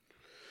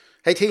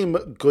Hey team,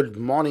 good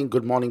morning,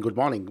 good morning, good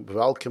morning.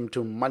 Welcome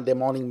to Monday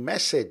Morning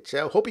Message.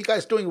 I hope you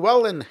guys doing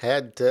well and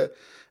had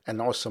an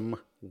awesome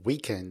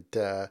weekend.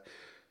 Today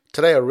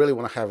I really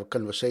want to have a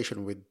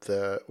conversation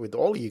with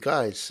all you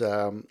guys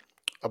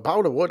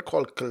about a word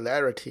called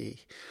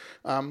clarity.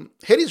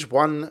 Here is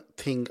one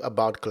thing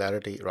about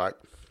clarity, right?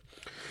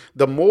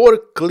 The more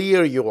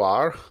clear you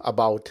are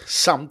about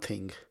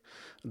something,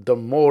 the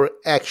more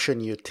action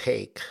you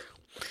take.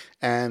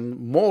 And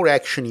more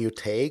action you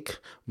take,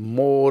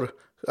 more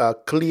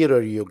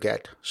clearer you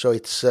get. So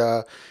it's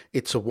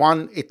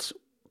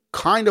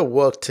kind of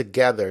work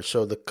together.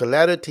 So the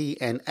clarity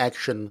and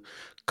action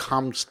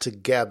comes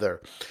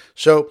together.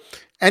 So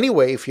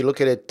anyway, if you look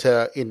at it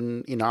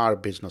in our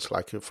business,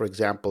 like for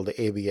example,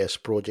 the ABS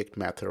project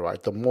method,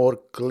 right? The more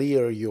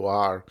clear you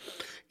are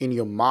in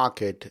your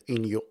market,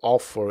 in your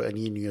offer, and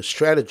in your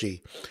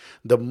strategy,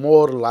 the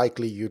more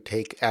likely you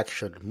take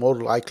action, more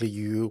likely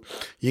you're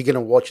gonna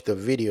watch the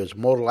videos,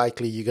 more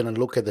likely you're gonna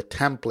look at the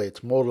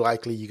templates, more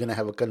likely you're gonna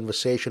have a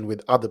conversation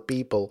with other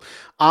people,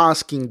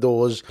 asking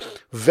those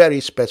very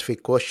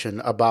specific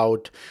questions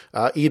about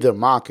either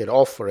market,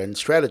 offer, and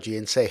strategy,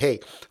 and say, hey,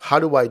 how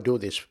do I do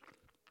this?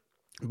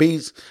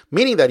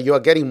 Meaning that you are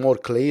getting more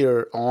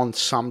clear on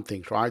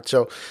something, right?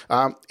 So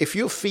if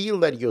you feel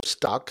that you're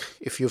stuck,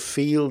 if you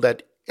feel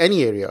that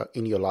any area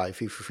in your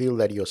life, if you feel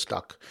that you're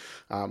stuck,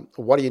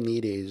 what you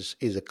need is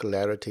a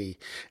clarity,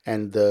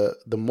 and the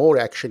more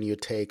action you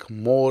take,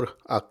 more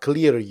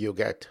clearer you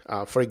get.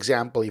 For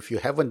example, if you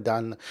haven't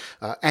done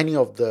any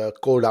of the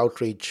cold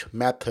outreach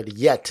method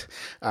yet,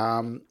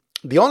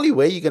 the only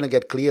way you're going to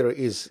get clearer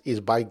is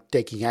by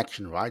taking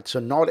action, right?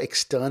 So not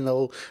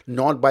external,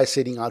 not by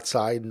sitting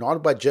outside,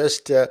 not by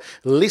just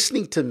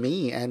listening to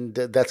me, and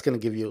that's going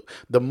to give you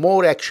the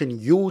more action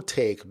you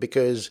take,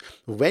 because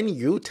when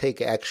you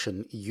take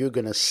action, you're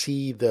going to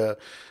see the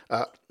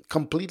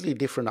completely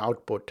different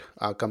output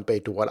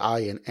compared to what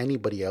I and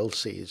anybody else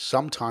sees.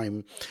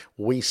 Sometimes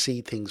we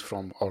see things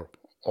from, or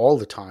all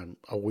the time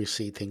we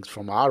see things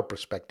from our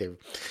perspective,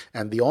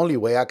 and the only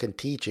way I can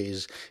teach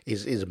is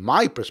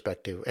my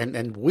perspective,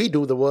 and we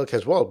do the work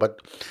as well,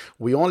 but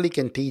we only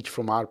can teach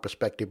from our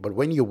perspective. But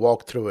when you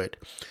walk through it,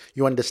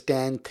 you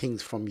understand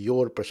things from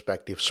your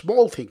perspective,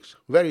 small things,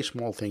 very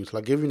small things.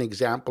 Like, give you an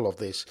example of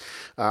this.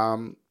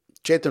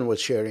 Chetan was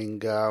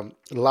sharing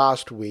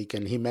last week,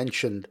 and he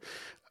mentioned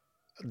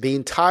the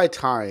entire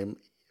time,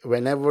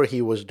 whenever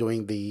he was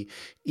doing the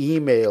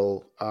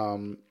email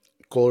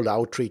cold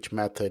outreach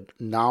method,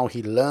 now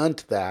he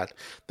learned that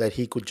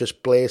he could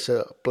just play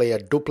a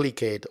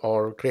duplicate,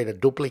 or create a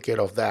duplicate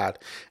of that,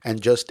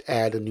 and just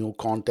add a new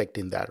contact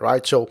in that,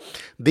 right? So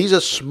these are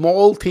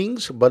small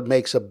things, but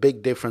makes a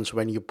big difference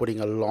when you're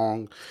putting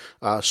along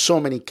so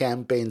many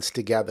campaigns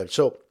together.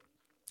 So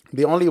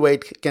the only way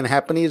it can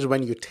happen is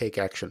when you take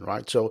action,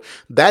 right? So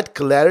that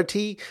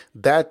clarity,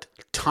 that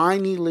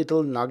tiny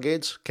little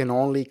nuggets can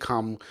only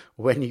come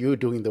when you're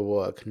doing the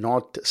work,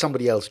 not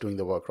somebody else doing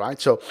the work, right?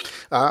 So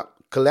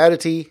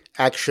clarity,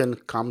 action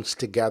comes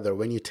together.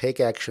 When you take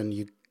action,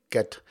 you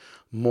get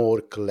more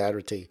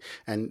clarity,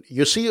 and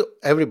you see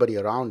everybody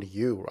around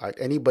you, right?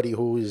 Anybody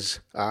who is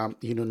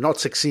not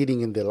succeeding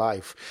in their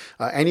life,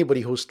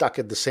 anybody who's stuck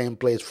at the same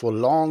place for a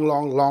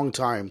long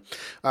time,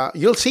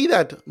 you'll see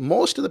that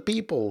most of the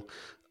people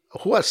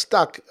who are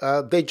stuck,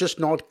 they're just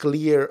not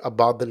clear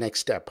about the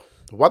next step.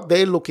 What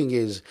they're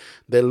looking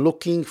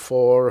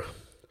for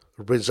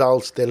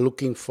results, they're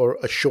looking for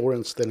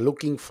assurance, they're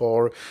looking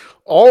for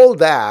all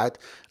that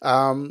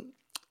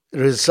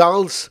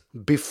results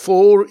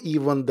before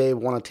even they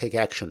want to take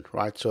action,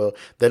 right? So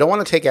they don't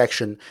want to take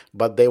action,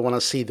 but they want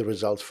to see the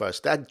results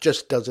first. That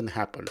just doesn't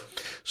happen.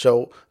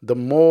 So the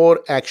more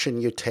action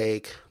you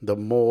take, the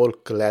more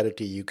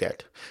clarity you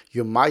get.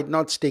 You might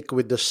not stick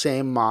with the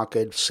same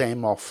market,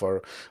 same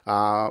offer,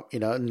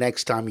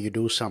 next time you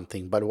do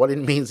something. But what it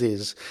means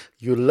is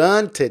you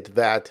learned it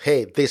that,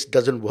 hey, this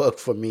doesn't work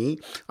for me.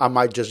 I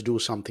might just do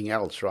something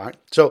else, right?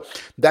 So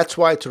that's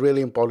why it's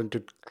really important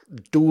to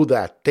do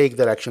that, take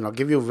that action. I'll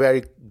give you a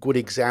very good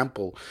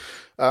example.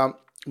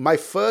 My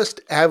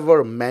first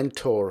ever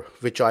mentor,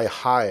 which I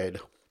hired,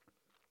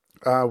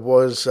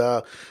 was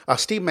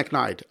Steve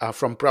McKnight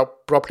from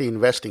Property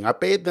Investing. I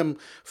paid them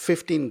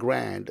 15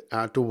 grand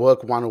to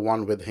work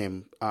one-on-one with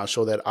him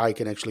so that I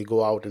can actually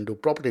go out and do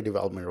property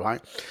development,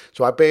 right?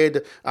 So I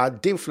paid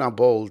Dimfna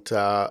Bolt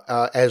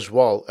as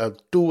well,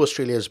 two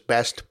Australia's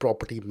best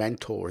property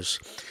mentors.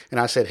 And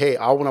I said, hey,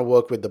 I want to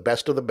work with the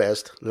best of the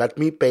best. Let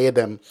me pay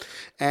them,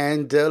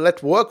 and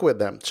let's work with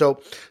them. So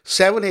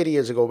 7-8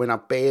 years ago, when I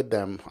paid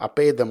them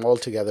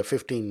altogether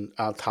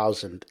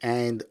 15,000,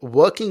 and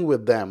working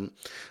with them,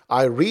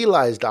 I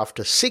realized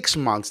after 6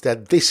 months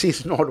that this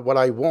is not what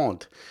I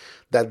want,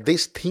 that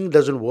this thing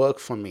doesn't work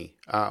for me.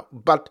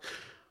 But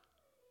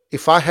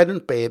if I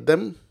hadn't paid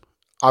them,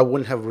 I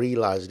wouldn't have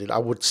realized it. I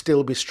would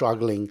still be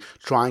struggling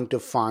trying to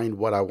find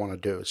what I want to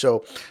do.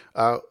 So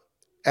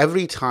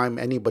every time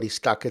anybody's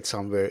stuck at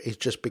somewhere, it's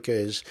just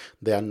because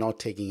they are not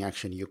taking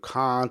action. You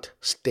can't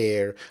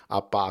stare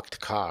a parked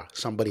car.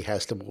 Somebody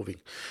has to move it.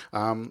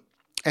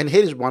 And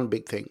here's one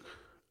big thing.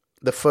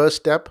 the first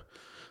step,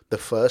 the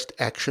first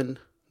action,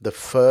 the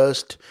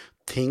first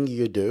thing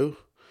you do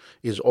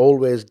is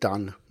always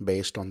done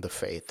based on the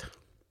faith.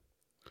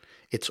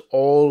 It's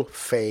all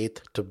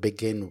faith to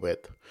begin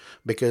with,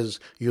 because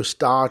you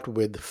start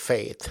with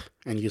faith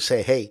and you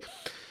say, hey,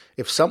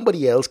 if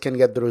somebody else can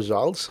get the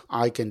results,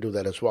 I can do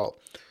that as well.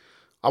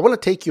 I want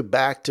to take you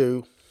back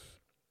to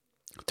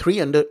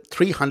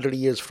 300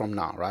 years from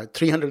now, right?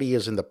 300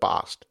 years in the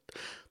past.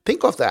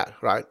 Think of that,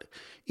 right?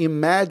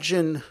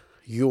 Imagine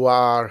you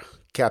are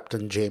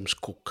Captain James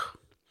Cook,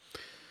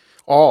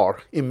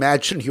 or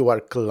imagine you are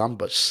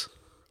Columbus,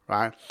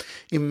 right?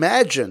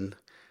 Imagine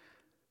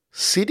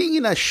sitting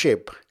in a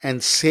ship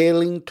and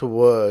sailing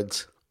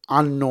towards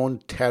unknown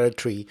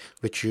territory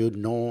which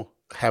you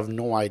have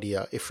no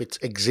idea if it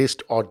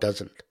exists or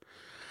doesn't.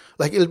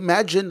 Like,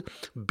 imagine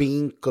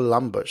being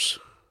Columbus,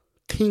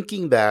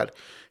 thinking that,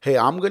 hey,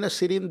 I'm going to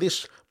sit in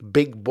this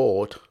big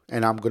boat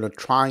and I'm going to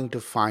trying to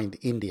find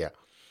India.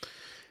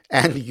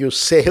 And you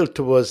sail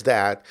towards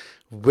that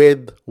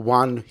with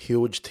one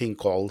huge thing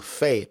called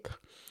faith.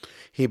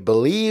 He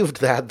believed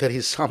that there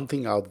is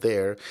something out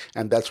there,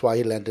 and that's why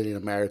he landed in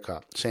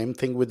America. Same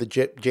thing with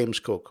the James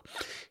Cook.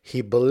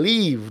 He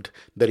believed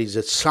there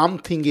is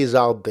something is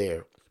out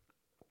there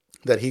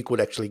that he could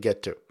actually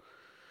get to,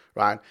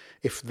 right?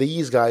 If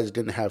these guys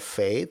didn't have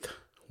faith,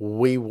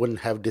 we wouldn't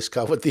have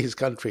discovered these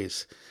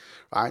countries,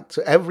 right?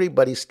 So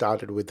everybody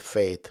started with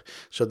faith.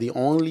 So the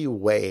only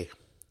way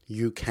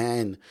you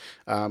can,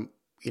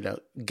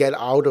 get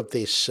out of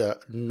this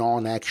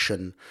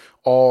non-action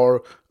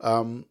or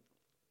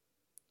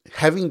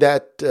having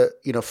that,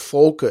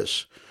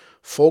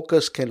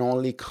 focus can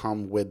only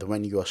come with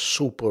when you are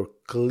super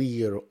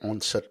clear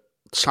on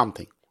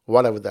something,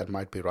 whatever that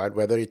might be, right?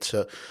 Whether it's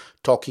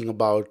talking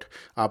about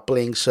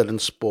playing certain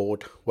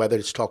sport, whether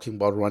it's talking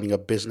about running a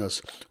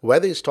business,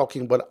 whether it's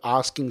talking about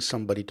asking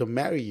somebody to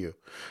marry you.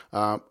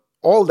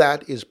 All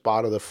that is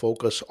part of the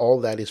focus. All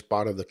that is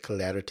part of the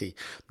clarity.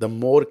 The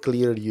more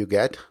clear you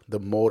get, the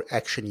more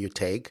action you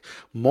take.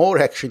 More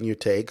action you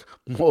take,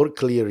 more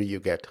clear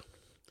you get.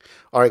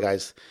 All right,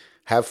 guys,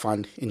 have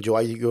fun. Enjoy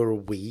your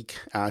week.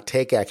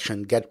 Take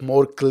action. Get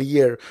more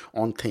clear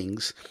on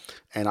things.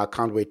 And I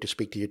can't wait to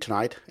speak to you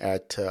tonight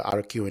at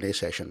our Q&A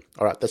session.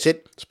 All right, that's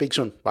it. Speak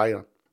soon. Bye.